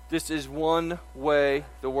 This is one way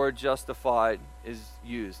the word justified is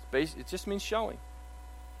used. It just means showing.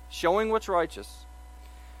 Showing what's righteous.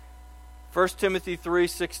 1 Timothy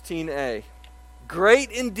 3:16a.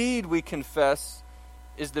 Great indeed, we confess,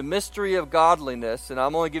 is the mystery of godliness. And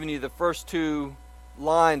I'm only giving you the first two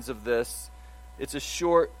lines of this. It's a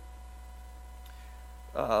short,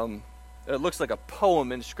 it looks like a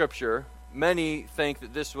poem in Scripture. Many think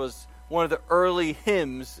that this was one of the early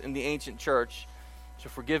hymns in the ancient church. So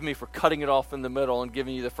forgive me for cutting it off in the middle and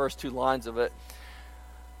giving you the first two lines of it.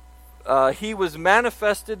 He was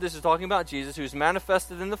manifested, this is talking about Jesus, who was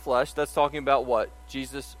manifested in the flesh. That's talking about what?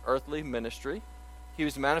 Jesus' earthly ministry. He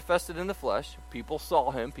was manifested in the flesh. People saw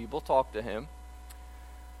him. People talked to him.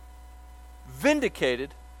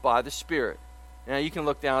 Vindicated by the Spirit. Now you can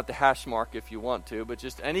look down at the hash mark if you want to, but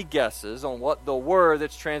just any guesses on what the word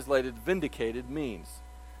that's translated vindicated means.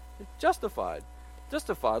 Justified.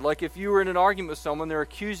 Justified. Like if you were in an argument with someone, they're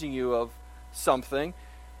accusing you of something,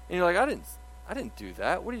 and you're like, I didn't do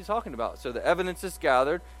that. What are you talking about? So the evidence is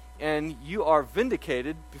gathered, and you are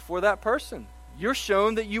vindicated before that person. You're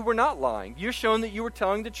shown that you were not lying. You're shown that you were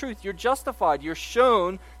telling the truth. You're justified. You're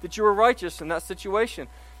shown that you were righteous in that situation.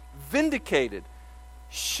 Vindicated.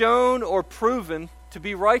 Shown or proven to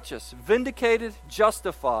be righteous. Vindicated,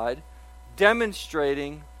 justified,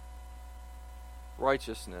 demonstrating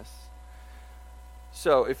righteousness.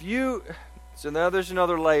 So now there's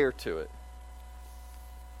another layer to it.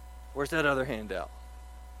 Where's that other handout?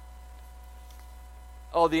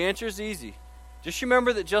 Oh, the answer is easy. Just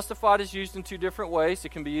remember that justified is used in two different ways. It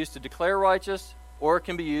can be used to declare righteous, or it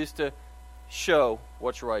can be used to show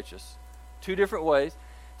what's righteous. Two different ways.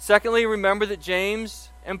 Secondly, remember that James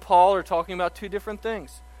and Paul are talking about two different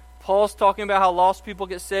things. Paul's talking about how lost people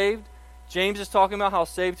get saved. James is talking about how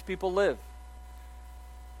saved people live.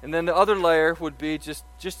 And then the other layer would be just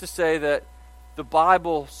to say that the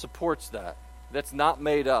Bible supports that. That's not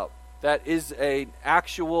made up. That is an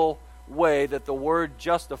actual way that the word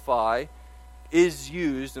justify is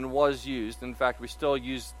used and was used. In fact, we still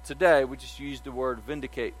use today. We just use the word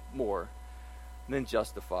vindicate more than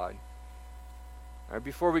justified. All right,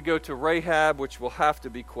 before we go to Rahab, which will have to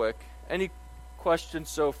be quick, any questions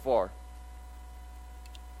so far?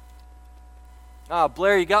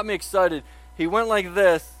 Blair, you got me excited. He went like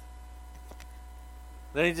this.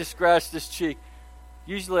 Then he just scratched his cheek.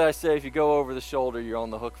 Usually I say if you go over the shoulder, you're on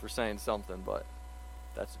the hook for saying something, but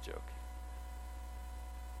that's a joke.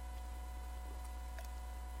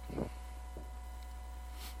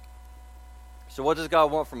 So what does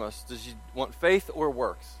God want from us? Does he want faith or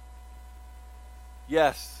works?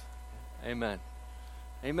 Yes. Amen.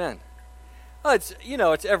 Amen.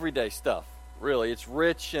 It's everyday stuff, really. It's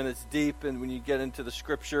rich and it's deep, and when you get into the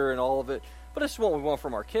Scripture and all of it. But it's what we want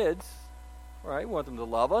from our kids. Right? We want them to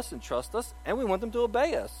love us and trust us, and we want them to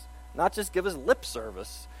obey us, not just give us lip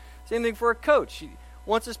service. Same thing for a coach. He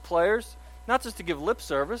wants his players not just to give lip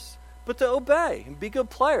service, but to obey and be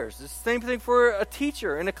good players. It's the same thing for a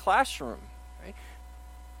teacher in a classroom. Right?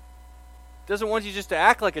 Doesn't want you just to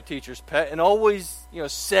act like a teacher's pet and always,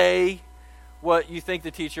 say what you think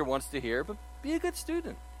the teacher wants to hear, but be a good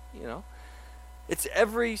student. It's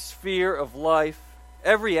every sphere of life,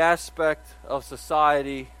 every aspect of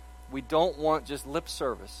society. We don't want just lip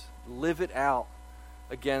service. Live it out.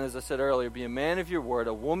 Again, as I said earlier, be a man of your word,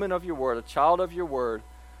 a woman of your word, a child of your word.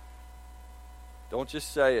 Don't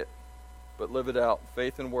just say it, but live it out.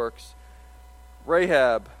 Faith and works.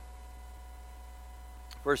 Rahab,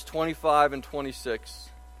 verse 25 and 26.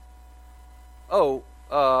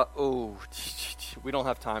 passage. We don't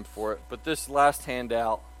have time for it. But this last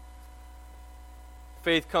handout,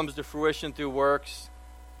 faith comes to fruition through works.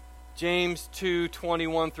 James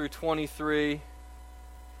 2:21 through 23.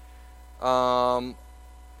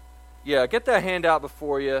 Get that handout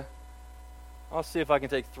before you. I'll see if I can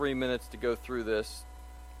take 3 minutes to go through this,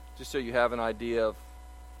 just so you have an idea of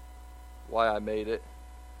why I made it.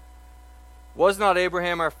 Was not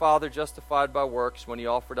Abraham our father justified by works when he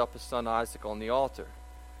offered up his son Isaac on the altar?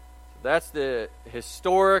 So that's the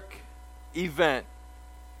historic event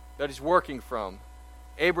that he's working from.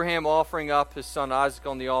 Abraham offering up his son Isaac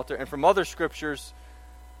on the altar. And from other scriptures,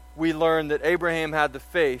 we learn that Abraham had the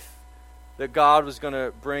faith that God was going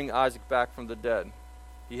to bring Isaac back from the dead.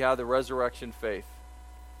 He had the resurrection faith.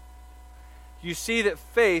 You see that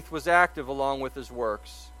faith was active along with his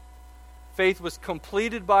works. Faith was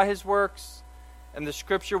completed by his works, and the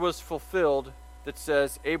scripture was fulfilled that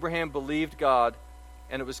says, Abraham believed God,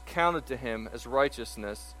 and it was counted to him as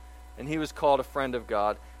righteousness, and he was called a friend of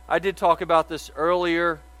God. I did talk about this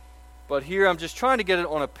earlier, but here I'm just trying to get it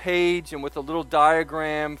on a page and with a little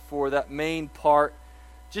diagram for that main part,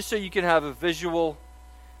 just so you can have a visual.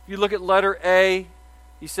 If you look at letter A,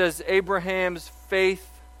 he says Abraham's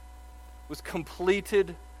faith was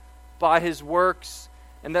completed by his works,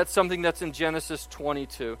 and that's something that's in Genesis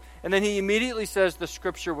 22. And then he immediately says the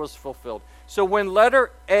scripture was fulfilled. So when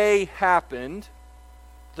letter A happened,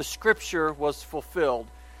 the scripture was fulfilled.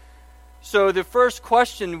 So the first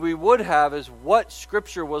question we would have is, what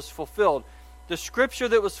scripture was fulfilled? The scripture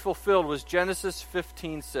that was fulfilled was Genesis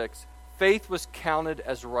 15:6. Faith was counted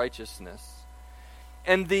as righteousness.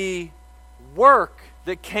 And the work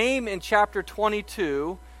that came in chapter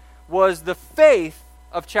 22 was the faith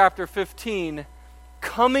of chapter 15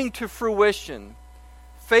 coming to fruition.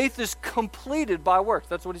 Faith is completed by works.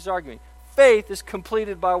 That's what he's arguing. Faith is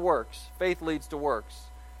completed by works. Faith leads to works.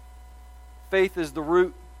 Faith is the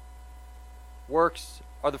root. Works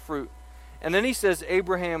are the fruit. And then he says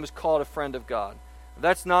Abraham was called a friend of God.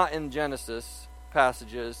 That's not in Genesis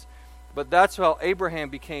passages, but that's how Abraham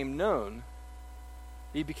became known.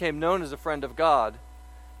 He became known as a friend of God.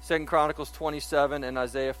 2 Chronicles 27 and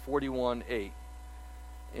Isaiah 41:8.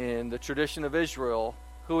 In the tradition of Israel,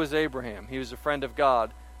 who was Abraham? He was a friend of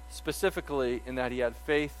God, specifically in that he had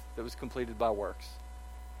faith that was completed by works.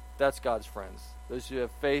 That's God's friends. Those who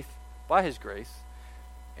have faith by his grace,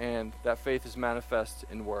 and that faith is manifest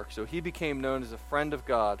in work. So he became known as a friend of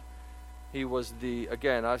God. He was the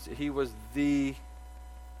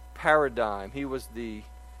paradigm. He was the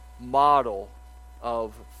model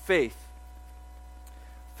of faith.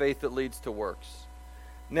 Faith that leads to works.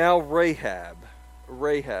 Now Rahab.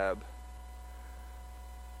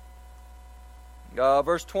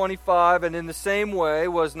 Verse 25, and in the same way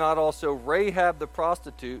was not also Rahab the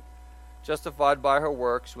prostitute justified by her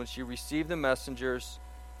works when she received the messengers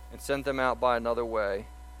and sent them out by another way?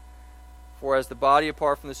 For as the body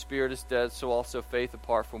apart from the spirit is dead, so also faith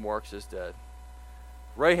apart from works is dead.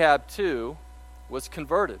 Rahab too was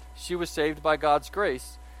converted. She was saved by God's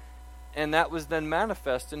grace, and that was then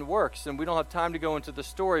manifest in works. And we don't have time to go into the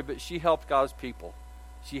story, but she helped God's people.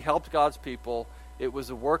 She helped God's people. It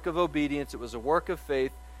was a work of obedience. It was a work of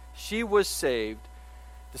faith. She was saved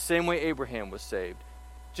the same way Abraham was saved.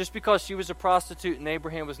 Just because she was a prostitute and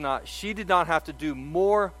Abraham was not, she did not have to do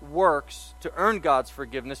more works to earn God's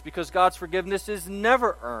forgiveness, because God's forgiveness is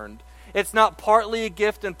never earned. It's not partly a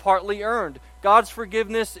gift and partly earned. God's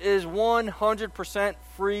forgiveness is 100%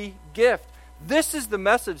 free gift. This is the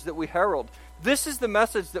message that we herald. This is the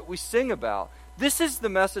message that we sing about. This is the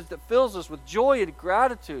message that fills us with joy and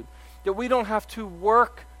gratitude, that we don't have to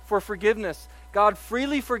work for forgiveness. God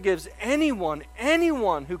freely forgives anyone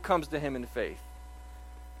who comes to him in faith.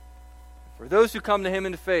 For those who come to him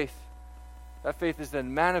in faith, that faith is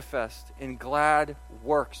then manifest in glad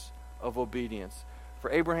works of obedience. For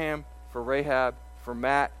Abraham, for Rahab, for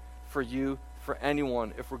Matt, for you, for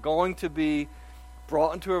anyone, if we're going to be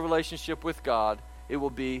brought into a relationship with God, it will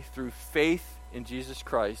be through faith in Jesus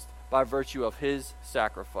Christ by virtue of his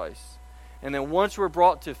sacrifice. And then once we're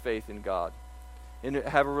brought to faith in God and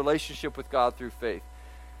have a relationship with God through faith,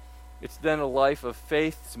 it's then a life of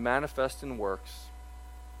faith that's manifest in works.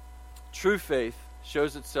 True faith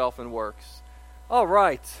shows itself in works. All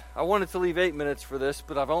right, I wanted to leave 8 minutes for this,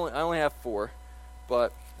 but I only have 4.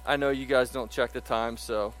 But I know you guys don't check the time,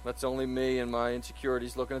 so that's only me and my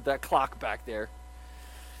insecurities looking at that clock back there.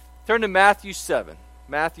 Turn to Matthew 7.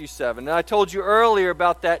 Matthew 7. And I told you earlier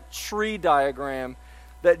about that tree diagram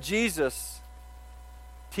that Jesus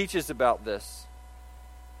teaches about this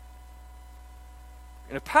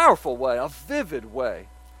in a powerful way, a vivid way.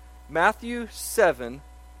 Matthew 7:15.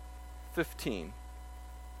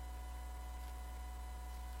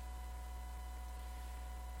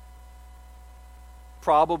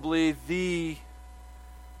 probably the,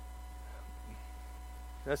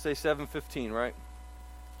 did I say 7:15, right?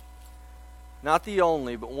 Not the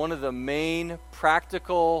only, but one of the main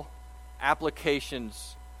practical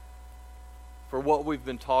applications for what we've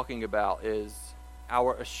been talking about is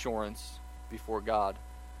our assurance before God.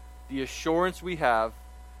 The assurance we have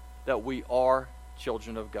that we are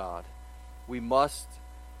children of God. We must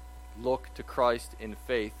look to Christ in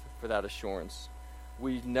faith for that assurance.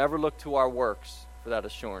 We never look to our works for that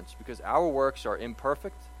assurance, because our works are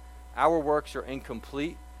imperfect. Our works are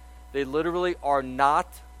incomplete. They literally are not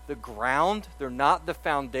the ground. They're not the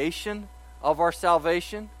foundation of our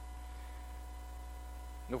salvation.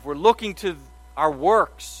 And if we're looking to our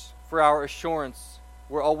works for our assurance,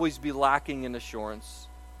 we'll always be lacking in assurance.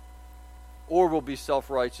 Or we'll be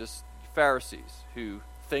self-righteous Pharisees who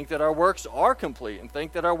think that our works are complete and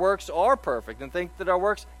think that our works are perfect and think that our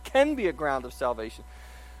works can be a ground of salvation.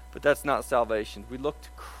 But that's not salvation. We look to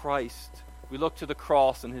Christ. We look to the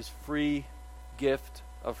cross and his free gift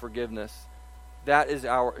of forgiveness. That is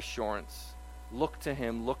our assurance. Look to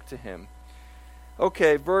him, look to him.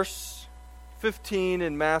 Okay, verse 15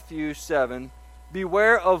 in Matthew 7.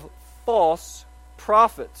 Beware of false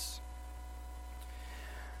prophets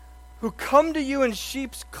who come to you in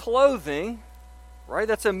sheep's clothing, right?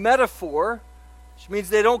 That's a metaphor, which means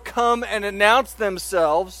they don't come and announce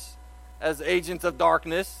themselves as agents of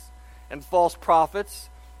darkness and false prophets,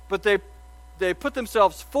 but they put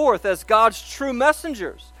themselves forth as God's true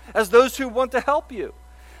messengers, as those who want to help you.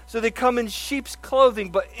 So they come in sheep's clothing,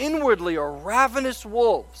 but inwardly are ravenous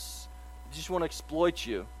wolves. They just want to exploit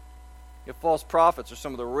you. If false prophets are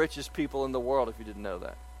some of the richest people in the world, if you didn't know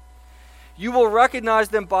that. You will recognize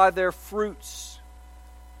them by their fruits.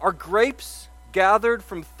 Are grapes gathered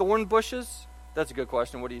from thorn bushes? That's a good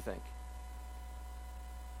question. What do you think?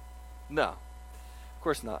 No, of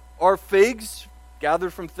course not. Are figs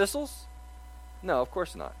gathered from thistles? No, of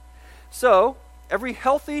course not. So, every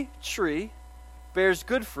healthy tree bears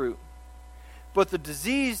good fruit, but the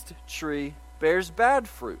diseased tree bears bad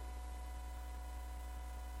fruit.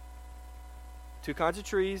 Two kinds of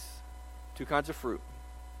trees, two kinds of fruit.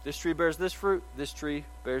 This tree bears this fruit, this tree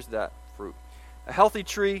bears that fruit. A healthy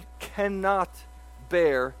tree cannot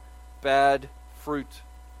bear bad fruit,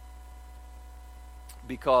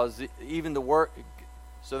 because even the work,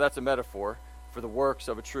 so that's a metaphor for the works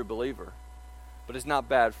of a true believer. But it's not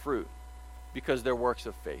bad fruit, because they're works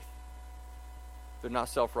of faith. They're not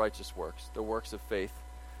self-righteous works. They're works of faith,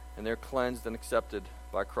 and they're cleansed and accepted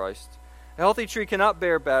by Christ. A healthy tree cannot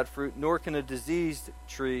bear bad fruit, nor can a diseased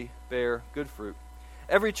tree bear good fruit.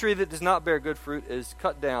 Every tree that does not bear good fruit is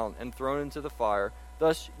cut down and thrown into the fire.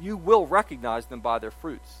 Thus you will recognize them by their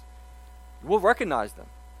fruits. You will recognize them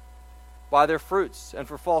by their fruits. And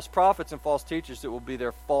for false prophets and false teachers, it will be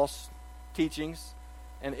their false teachings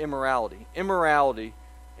and immorality. Immorality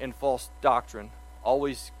and false doctrine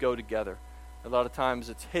always go together. A lot of times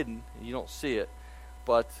it's hidden and you don't see it.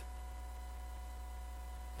 But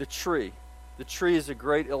the tree is a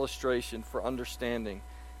great illustration for understanding.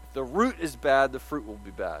 If the root is bad, the fruit will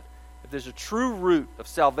be bad. If there's a true root of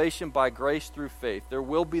salvation by grace through faith, there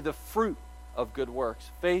will be the fruit of good works.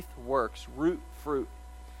 Faith works, root, fruit.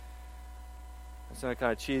 It sounded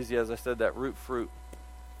kind of cheesy as I said that, root, fruit.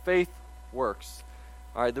 Faith works.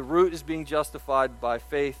 All right, the root is being justified by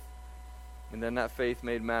faith, and then that faith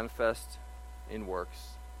made manifest in works.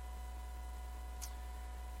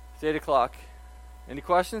 It's 8 o'clock. Any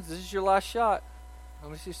questions? This is your last shot.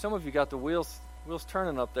 Let me see, some of you got the wheels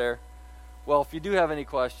turning up there. Well, if you do have any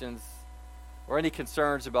questions or any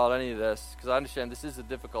concerns about any of this, because I understand this is a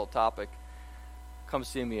difficult topic, come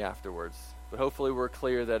see me afterwards. But hopefully we're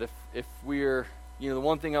clear that if we're, the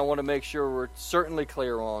one thing I want to make sure we're certainly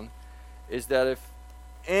clear on is that if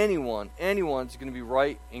anyone's going to be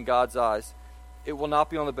right in God's eyes, it will not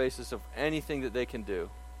be on the basis of anything that they can do,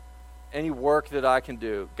 any work that I can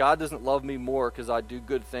do. God doesn't love me more because I do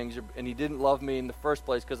good things, and he didn't love me in the first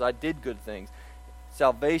place because I did good things.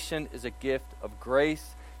 Salvation is a gift of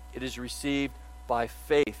grace. It is received by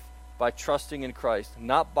faith, by trusting in Christ,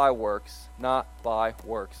 not by works, not by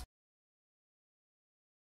works.